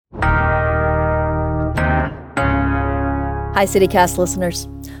Hi, CityCast listeners.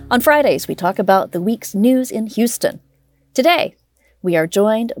 On Fridays, we talk about the week's news in Houston. Today, we are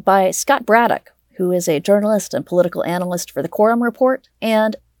joined by Scott Braddock, who is a journalist and political analyst for the Quorum Report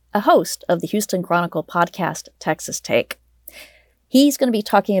and a host of the Houston Chronicle podcast, Texas Take. He's going to be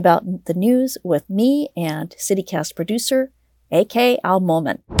talking about the news with me and CityCast producer, A.K.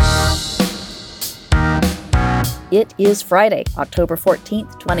 Al-Momen. It is Friday, October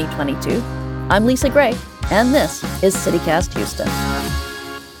 14th, 2022. I'm Lisa Gray, and this is CityCast Houston.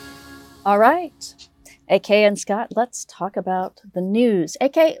 All right, AK and Scott, let's talk about the news.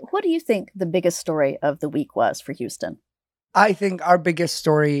 AK, what do you think the biggest story of the week was for Houston? I think our biggest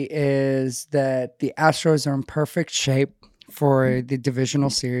story is that the Astros are in perfect shape for the divisional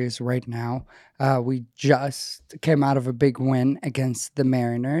series right now. We just came out of a big win against the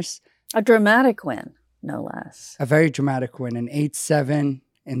Mariners. A dramatic win, no less. A very dramatic win, an 8-7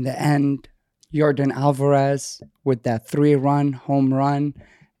 in the end. Yordan Alvarez with that 3-run home run.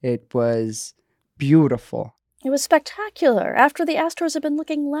 It was beautiful. It was spectacular after the Astros had been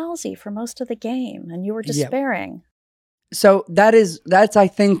looking lousy for most of the game and you were despairing. Yep. So that's I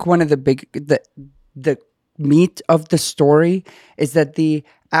think one of the the meat of the story is that the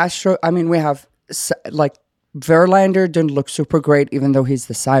Astros, I mean, we have like Verlander didn't look super great, even though he's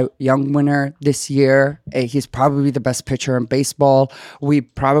the Cy Young winner this year. He's probably the best pitcher in baseball. We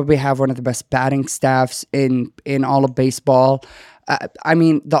probably have one of the best batting staffs in all of baseball. I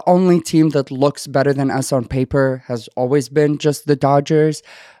mean, the only team that looks better than us on paper has always been just the Dodgers.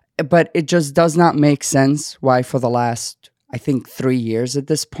 But it just does not make sense why for the last, I think, 3 years at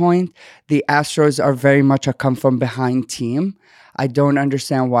this point, the Astros are very much a come-from-behind team. I don't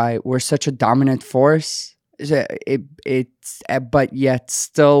understand why we're such a dominant force. But yet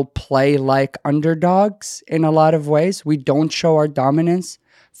still play like underdogs in a lot of ways. We don't show our dominance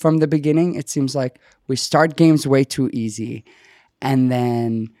from the beginning. It seems like we start games way too easy and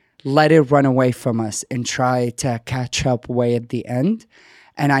then let it run away from us and try to catch up way at the end.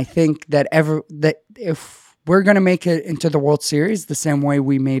 And I think that if we're going to make it into the World Series the same way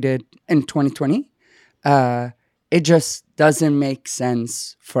we made it in 2020, it just doesn't make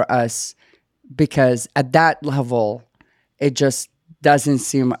sense for us. Because at that level, it just doesn't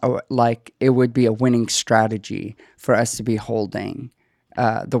seem like it would be a winning strategy for us to be holding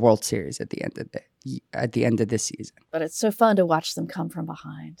the World Series at the end of this season. But it's so fun to watch them come from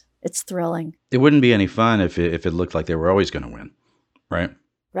behind. It's thrilling. It wouldn't be any fun if it looked like they were always going to win, right?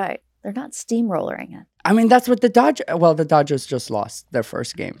 Right. They're not steamrollering it. I mean, that's what the Dodgers just lost their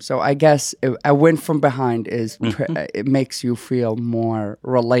first game. So I guess a win from behind it makes you feel more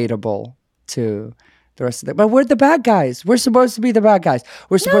relatable to the rest of it. But we're the bad guys. We're supposed to be the bad guys.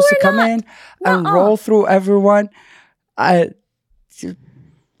 We're supposed to come in and roll through everyone. I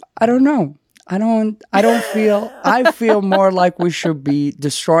don't know. I feel more like we should be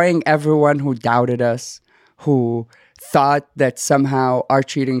destroying everyone who doubted us, who thought that somehow our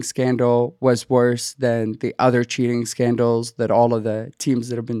cheating scandal was worse than the other cheating scandals that all of the teams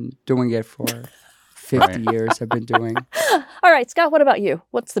that have been doing it for 50 years have been doing. All right, Scott, what about you?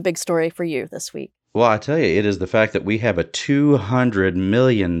 What's the big story for you this week? Well, I tell you, it is the fact that we have a $200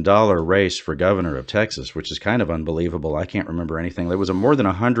 million race for governor of Texas, which is kind of unbelievable. I can't remember anything. There was a more than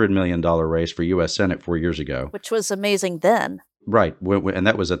 $100 million race for U.S. Senate 4 years ago. Which was amazing then. Right. And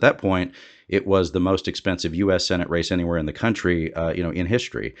that was at that point, it was the most expensive U.S. Senate race anywhere in the country, in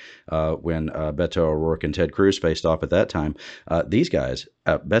history, when Beto O'Rourke and Ted Cruz faced off at that time. These guys,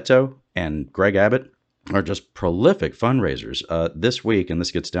 Beto and Greg Abbott, are just prolific fundraisers this week. And this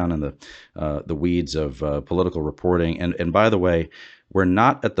gets down in the weeds of political reporting. And by the way, we're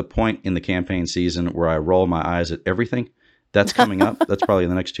not at the point in the campaign season where I roll my eyes at everything. That's coming up. That's probably in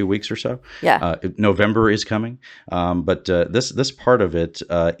the next 2 weeks or so. Yeah. November is coming. But this part of it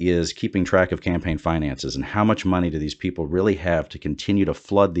is keeping track of campaign finances and how much money do these people really have to continue to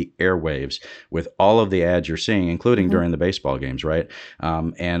flood the airwaves with all of the ads you're seeing, including during the baseball games, right?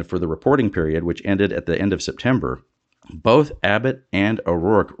 And for the reporting period, which ended at the end of September, both Abbott and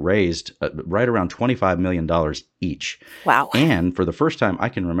O'Rourke raised right around $25 million each. Wow. And for the first time I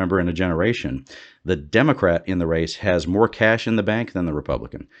can remember in a generation, the Democrat in the race has more cash in the bank than the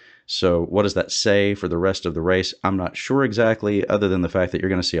Republican. So what does that say for the rest of the race? I'm not sure exactly, other than the fact that you're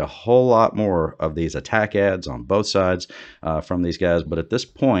going to see a whole lot more of these attack ads on both sides from these guys. But at this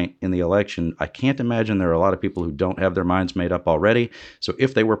point in the election, I can't imagine there are a lot of people who don't have their minds made up already. So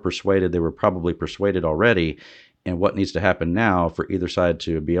if they were persuaded, they were probably persuaded already. And what needs to happen now for either side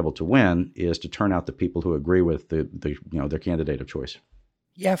to be able to win is to turn out the people who agree with their candidate of choice.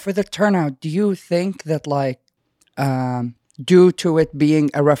 Yeah, for the turnout, do you think that due to it being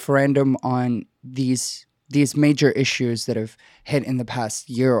a referendum on these these major issues that have hit in the past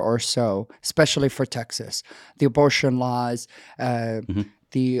year or so, especially for Texas, the abortion laws,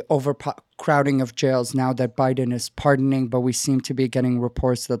 the overcrowding of jails now that Biden is pardoning, but we seem to be getting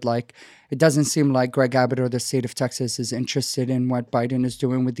reports that it doesn't seem like Greg Abbott or the state of Texas is interested in what Biden is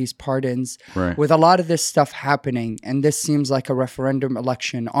doing with these pardons. Right. With a lot of this stuff happening, and this seems like a referendum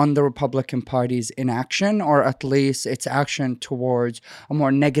election on the Republican Party's inaction, or at least its action towards a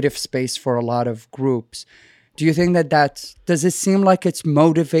more negative space for a lot of groups. Do you think does it seem like it's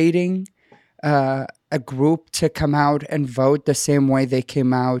motivating a group to come out and vote the same way they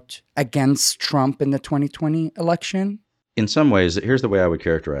came out against Trump in the 2020 election? In some ways, here's the way I would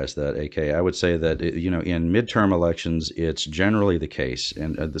characterize that, AK. I would say that, in midterm elections, it's generally the case,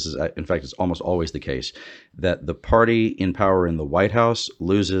 and this is, in fact, it's almost always the case, that the party in power in the White House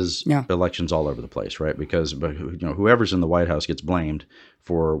loses elections all over the place, right? Because whoever's in the White House gets blamed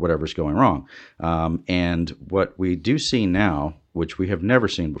for whatever's going wrong. And what we do see now, which we have never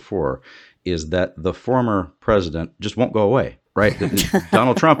seen before, is that the former president just won't go away. Right.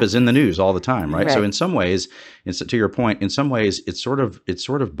 Donald Trump is in the news all the time. Right. So in some ways, to your point, in some ways, it's sort of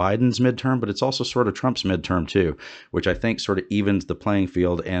Biden's midterm, but it's also sort of Trump's midterm, too, which I think sort of evens the playing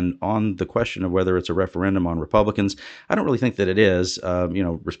field. And on the question of whether it's a referendum on Republicans, I don't really think that it is.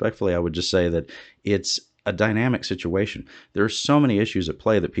 Respectfully, I would just say that it's a dynamic situation. There are so many issues at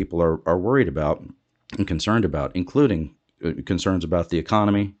play that people are worried about and concerned about, including concerns about the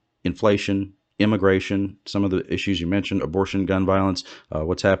economy, inflation, immigration, some of the issues you mentioned, abortion, gun violence,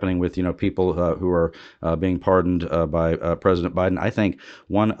 what's happening with, people who are being pardoned by President Biden. I think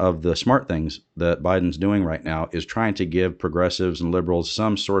one of the smart things that Biden's doing right now is trying to give progressives and liberals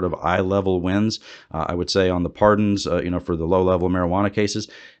some sort of eye-level wins. I would say on the pardons, for the low-level marijuana cases,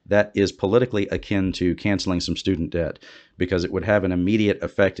 that is politically akin to canceling some student debt, because it would have an immediate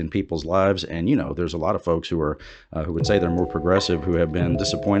effect in people's lives. And, there's a lot of folks who would say they're more progressive, who have been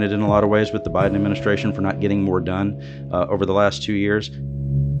disappointed in a lot of ways with the Biden administration for not getting more done over the last 2 years.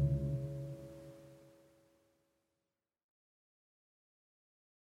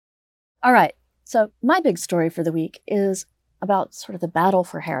 All right. So my big story for the week is about sort of the battle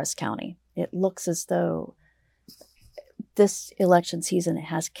for Harris County. It looks as though this election season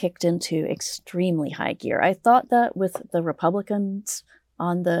has kicked into extremely high gear. I thought that with the Republicans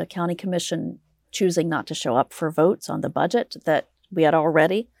on the county commission choosing not to show up for votes on the budget, that we had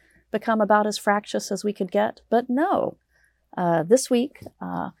already become about as fractious as we could get. But no, this week,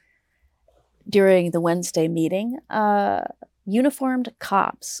 during the Wednesday meeting, uniformed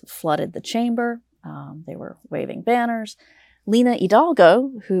cops flooded the chamber. They were waving banners. Lena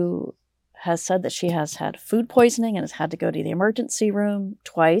Hidalgo, who has said that she has had food poisoning and has had to go to the emergency room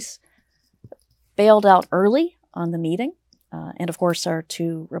twice, bailed out early on the meeting. And of course, our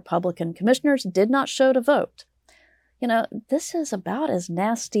two Republican commissioners did not show to vote. This is about as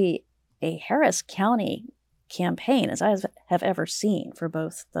nasty a Harris County campaign as I have ever seen for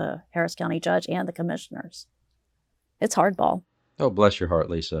both the Harris County judge and the commissioners. It's hardball. Oh, bless your heart,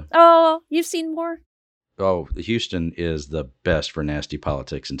 Lisa. Oh, you've seen more? Oh, Houston is the best for nasty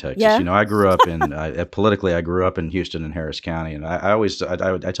politics in Texas. Yeah. I grew up in politically. I grew up in Houston and Harris County, and I always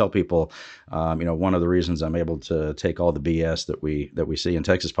tell people, one of the reasons I'm able to take all the BS that we see in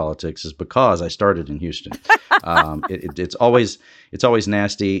Texas politics is because I started in Houston. It's always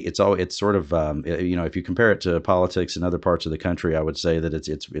nasty. It's sort of if you compare it to politics in other parts of the country, I would say that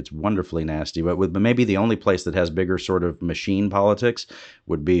it's wonderfully nasty. But maybe the only place that has bigger sort of machine politics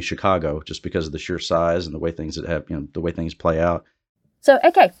would be Chicago, just because of the sheer size and the way things the way things play out. So,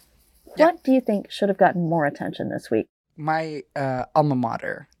 AK, what do you think should have gotten more attention this week? My alma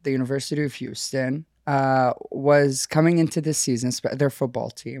mater, the University of Houston, was coming into this season. Their football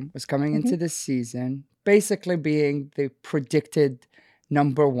team was coming into this season, basically being the predicted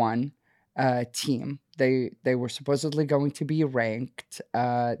number one team. They were supposedly going to be ranked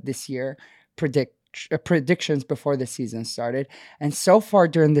this year. Predictions before the season started, and so far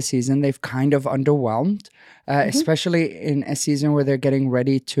during the season they've kind of underwhelmed, especially in a season where they're getting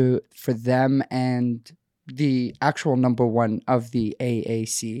ready for them and the actual number one of the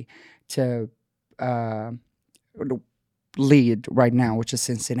AAC to lead right now, which is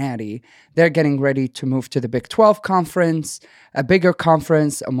Cincinnati. They're getting ready to move to the Big 12 conference, a bigger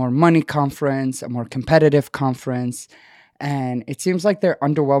conference, a more money conference, a more competitive conference. And it seems like they're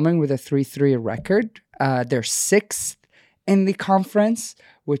underwhelming with a 3-3 record. They're sixth in the conference,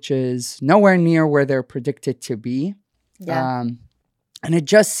 which is nowhere near where they're predicted to be. Yeah. And it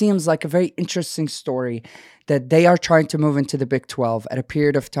just seems like a very interesting story that they are trying to move into the Big 12 at a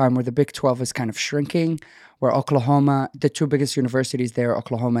period of time where the Big 12 is kind of shrinking, where Oklahoma, the two biggest universities there,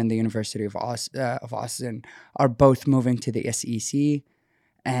 Oklahoma and the University of Austin, are both moving to the SEC.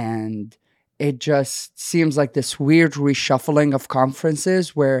 And it just seems like this weird reshuffling of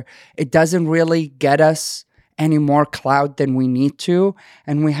conferences where it doesn't really get us any more clout than we need to.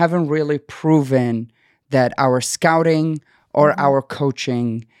 And we haven't really proven that our scouting or our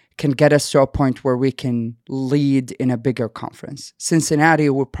coaching can get us to a point where we can lead in a bigger conference. Cincinnati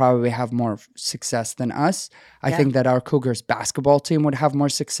would probably have more success than us. I think that our Cougars basketball team would have more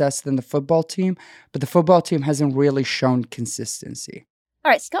success than the football team, but the football team hasn't really shown consistency.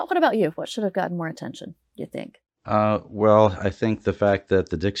 All right, Scott, what about you? What should have gotten more attention, do you think? Well, I think the fact that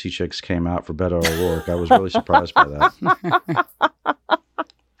the Dixie Chicks came out for Beto O'Rourke, I was really surprised by that.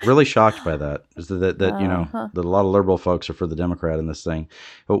 Really shocked by that. Is that you know, that a lot of liberal folks are for the Democrat in this thing.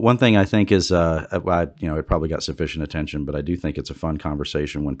 But one thing I think is, it probably got sufficient attention, but I do think it's a fun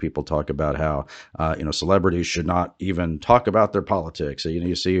conversation when people talk about how, celebrities should not even talk about their politics. So,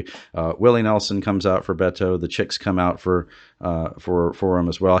 you see Willie Nelson comes out for Beto. The Chicks come out for him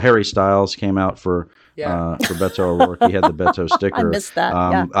as well. Harry Styles came out for Beto O'Rourke. He had the Beto sticker. I missed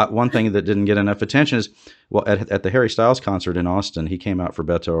that. One thing that didn't get enough attention is, well, at the Harry Styles concert in Austin, he came out for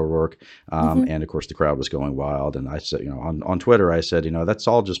Beto O'Rourke, and of course the crowd was going wild. And I said, on Twitter, I said, that's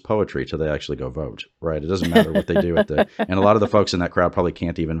all just poetry till they actually go vote, right? It doesn't matter what they do and a lot of the folks in that crowd probably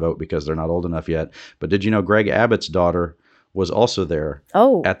can't even vote because they're not old enough yet. But did you know Greg Abbott's daughter was also there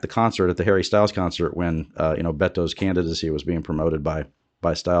at the concert, at the Harry Styles concert, when Beto's candidacy was being promoted by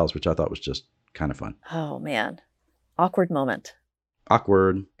Styles, which I thought was just kind of fun. Oh man, awkward moment.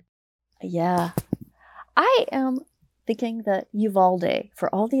 Awkward. Yeah. I am thinking that Uvalde,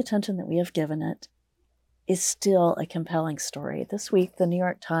 for all the attention that we have given it, is still a compelling story. This week, the New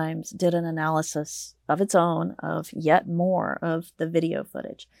York Times did an analysis of its own of yet more of the video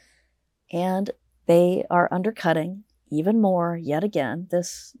footage. And they are undercutting even more, yet again,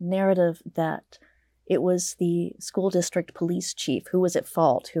 this narrative that it was the school district police chief who was at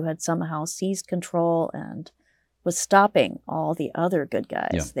fault, who had somehow seized control and was stopping all the other good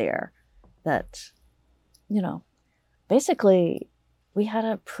guys there. That, basically we had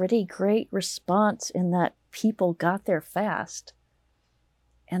a pretty great response in that people got there fast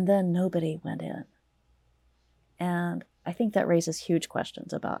and then nobody went in. And I think that raises huge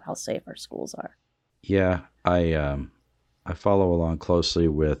questions about how safe our schools are. Yeah, I follow along closely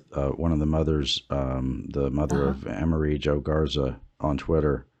with one of the mothers, the mother of Emery Jo Garza, on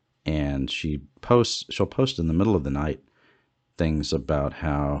Twitter, and she'll post in the middle of the night things about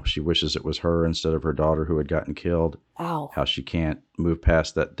how she wishes it was her instead of her daughter who had gotten killed. Wow. How she can't move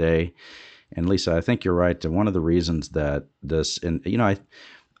past that day. And Lisa, I think you're right. And one of the reasons that this, and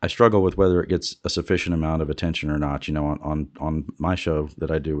I struggle with whether it gets a sufficient amount of attention or not. On my show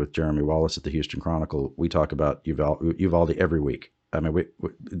that I do with Jeremy Wallace at the Houston Chronicle, we talk about Uvalde every week. I mean,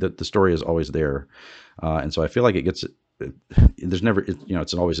 the story is always there, and so I feel like it gets. There's never,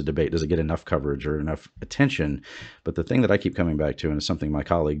 it's always a debate. Does it get enough coverage or enough attention? But the thing that I keep coming back to, and it's something my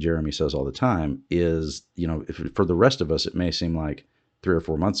colleague Jeremy says all the time, is, for the rest of us, it may seem like 3 or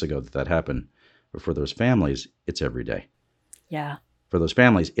 4 months ago that happened, but for those families, it's every day. Yeah. For those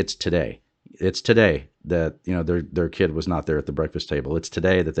families, it's today. It's today that, their kid was not there at the breakfast table. It's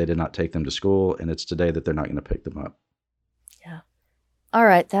today that they did not take them to school, and it's today that they're not going to pick them up. Yeah. All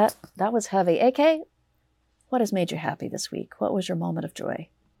right, that was heavy. AK, what has made you happy this week? What was your moment of joy?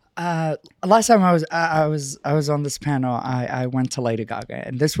 Last time I was on this panel, I went to Lady Gaga,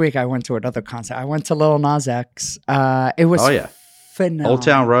 and this week I went to another concert. I went to Lil Nas X. It was phenomenal. Old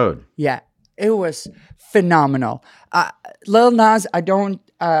Town Road. Yeah, it was phenomenal. Lil Nas,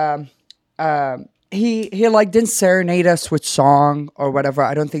 he didn't serenade us with song or whatever.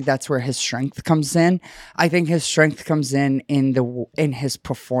 I don't think that's where his strength comes in. I think his strength comes in his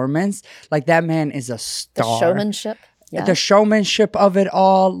performance. Like, that man is a star. The showmanship. Yeah. The showmanship of it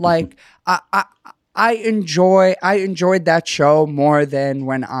all. Like, I enjoyed that show more than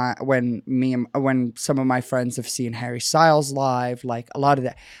when some of my friends have seen Harry Styles live. Like, a lot of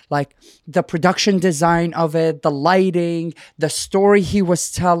that, like the production design of it, the lighting, the story he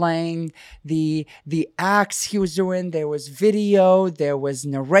was telling, the acts he was doing. There was video, there was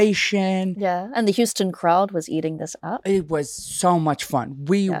narration. Yeah, and the Houston crowd was eating this up. It was so much fun.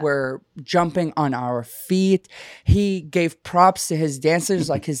 We were jumping on our feet. He gave props to his dancers,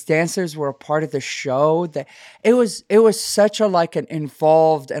 like his dancers were a part of the show. That it was such a an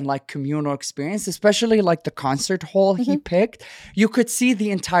involved and communal experience, especially the concert hall he picked. You could see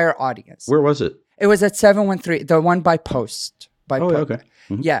the entire audience. Where was it? It was at 713, the one by Post Oh, okay.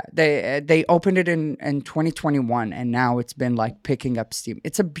 Yeah, they opened it in 2021, and now it's been like picking up steam.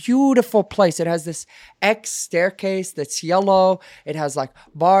 It's a beautiful place. It has this X staircase that's yellow. It has like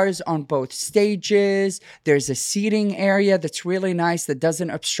bars on both stages. There's a seating area that's really nice that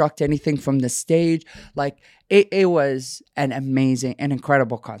doesn't obstruct anything from the stage. Like it was an amazing and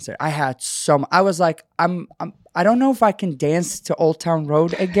incredible concert. I had I was like, I don't know if I can dance to Old Town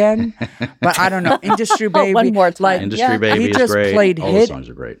Road again, but I don't know. Industry Baby. One more time. Like, Industry Baby he is just great. played All hit. the songs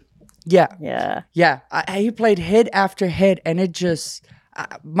are great. Yeah. He played hit after hit, and it just,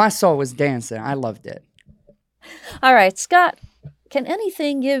 my soul was dancing. I loved it. All right, Scott, can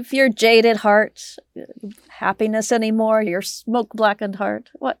anything give your jaded heart happiness anymore? Your smoke-blackened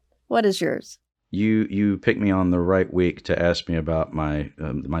heart? What is yours? You picked me on the right week to ask me about my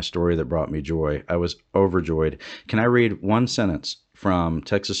story that brought me joy. I was overjoyed. Can I read one sentence from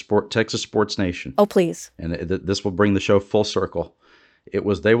Texas Sports Nation? Oh, please. And this will bring the show full circle. It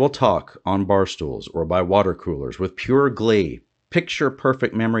was, they will talk on bar stools or by water coolers with pure glee,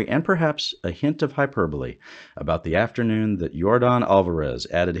 picture-perfect memory, and perhaps a hint of hyperbole about the afternoon that Yordan Alvarez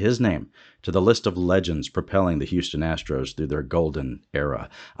added his name to the list of legends propelling the Houston Astros through their golden era.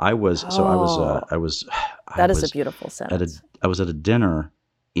 That is a beautiful sentence. I was at a dinner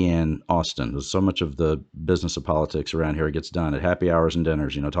in Austin. So much of the business of politics around here gets done at happy hours and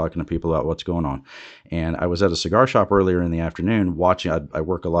dinners, talking to people about what's going on. And I was at a cigar shop earlier in the afternoon watching, I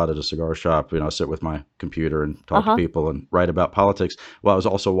work a lot at a cigar shop, I sit with my computer and talk to people and write about politics. Well, I was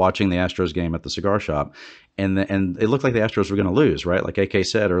also watching the Astros game at the cigar shop. And it looked like the Astros were going to lose, right? Like AK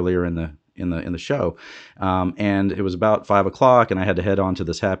said earlier in the show. And it was about 5:00 and I had to head on to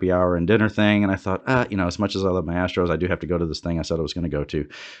this happy hour and dinner thing. And I thought, as much as I love my Astros, I do have to go to this thing I said I was going to go to.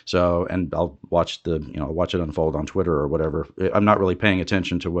 So, and I'll watch watch it unfold on Twitter or whatever. I'm not really paying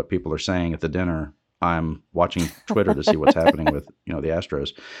attention to what people are saying at the dinner. I'm watching Twitter to see what's happening with, the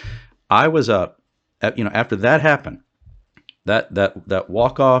Astros. I was up after that happened, that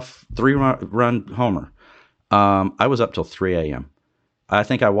walk-off 3-run homer. I was up till 3 a.m. I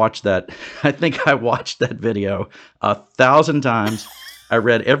think I watched that video 1,000 times. I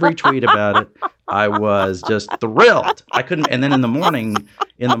read every tweet about it. I was just thrilled. I couldn't. And then in the morning,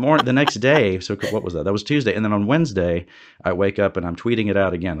 the next day. So what was that? That was Tuesday. And then on Wednesday, I wake up and I'm tweeting it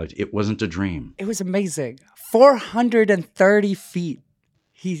out again. Like it wasn't a dream. It was amazing. 430 feet.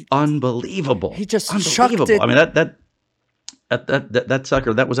 Unbelievable. He just chucked it. I mean that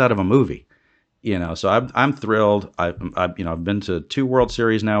sucker, that was out of a movie. So I'm thrilled. I've been to 2 World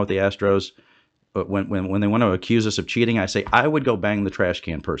Series now with the Astros. But when they want to accuse us of cheating, I say I would go bang the trash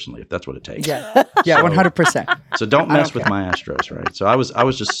can personally if that's what it takes. Yeah, 100%. So don't mess with my Astros, right? So I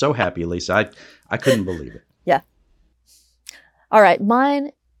was just so happy, Lisa. I couldn't believe it. Yeah. All right,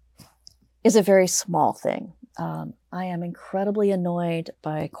 mine is a very small thing. I am incredibly annoyed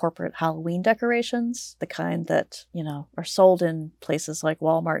by corporate Halloween decorations, the kind that, are sold in places like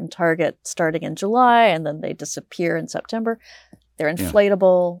Walmart and Target starting in July, and then they disappear in September. They're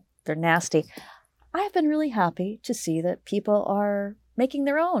inflatable. They're nasty. I have been really happy to see that people are making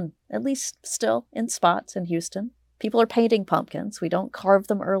their own, at least still in spots in Houston. People are painting pumpkins. We don't carve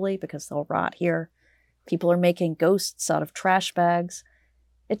them early because they'll rot here. People are making ghosts out of trash bags.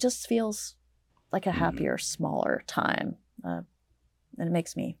 It just feels like a happier, smaller time. And it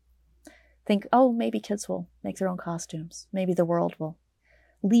makes me think, maybe kids will make their own costumes. Maybe the world will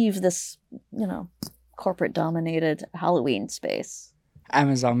leave this, corporate-dominated Halloween space.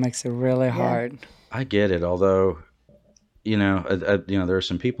 Amazon makes it really hard. I get it, although, there are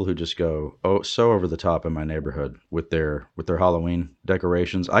some people who just go so over the top in my neighborhood with their Halloween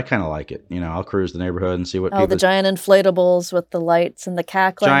decorations. I kind of like it. I'll cruise the neighborhood and see what people. The giant inflatables with the lights and the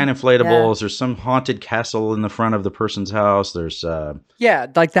cackling. Giant inflatables. Yeah. There's some haunted castle in the front of the person's house. There's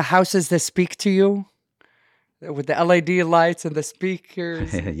like the houses that speak to you with the LED lights and the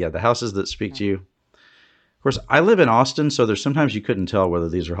speakers. Yeah, the houses that speak to you. Of course, I live in Austin, so there's sometimes you couldn't tell whether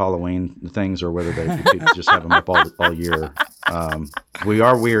these are Halloween things or whether you just have them up all year. We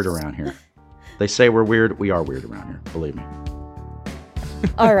are weird around here. They say we're weird. We are weird around here. Believe me.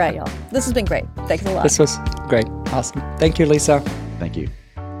 All right, y'all. This has been great. Thanks a lot. This was great. Awesome. Thank you, Lisa. Thank you.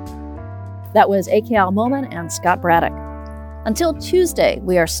 That was A.K. Almoman and Scott Braddock. Until Tuesday,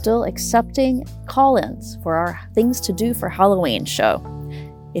 we are still accepting call-ins for our Things to Do for Halloween show.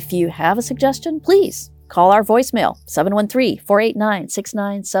 If you have a suggestion, please call our voicemail,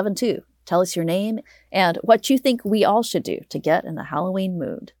 713-489-6972. Tell us your name and what you think we all should do to get in the Halloween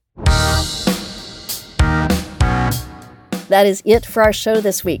mood. That is it for our show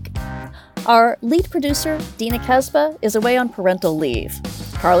this week. Our lead producer, Dina Kesba, is away on parental leave.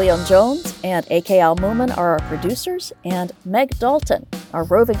 Carleon Jones and A.K. Al-Mumin are our producers, and Meg Dalton, our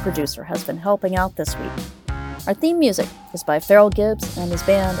roving producer, has been helping out this week. Our theme music is by Farrell Gibbs and his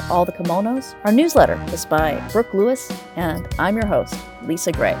band All the Kimonos. Our newsletter is by Brooke Lewis, and I'm your host,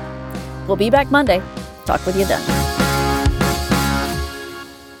 Lisa Gray. We'll be back Monday. Talk with you then.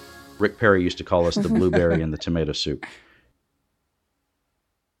 Rick Perry used to call us the blueberry in the tomato soup.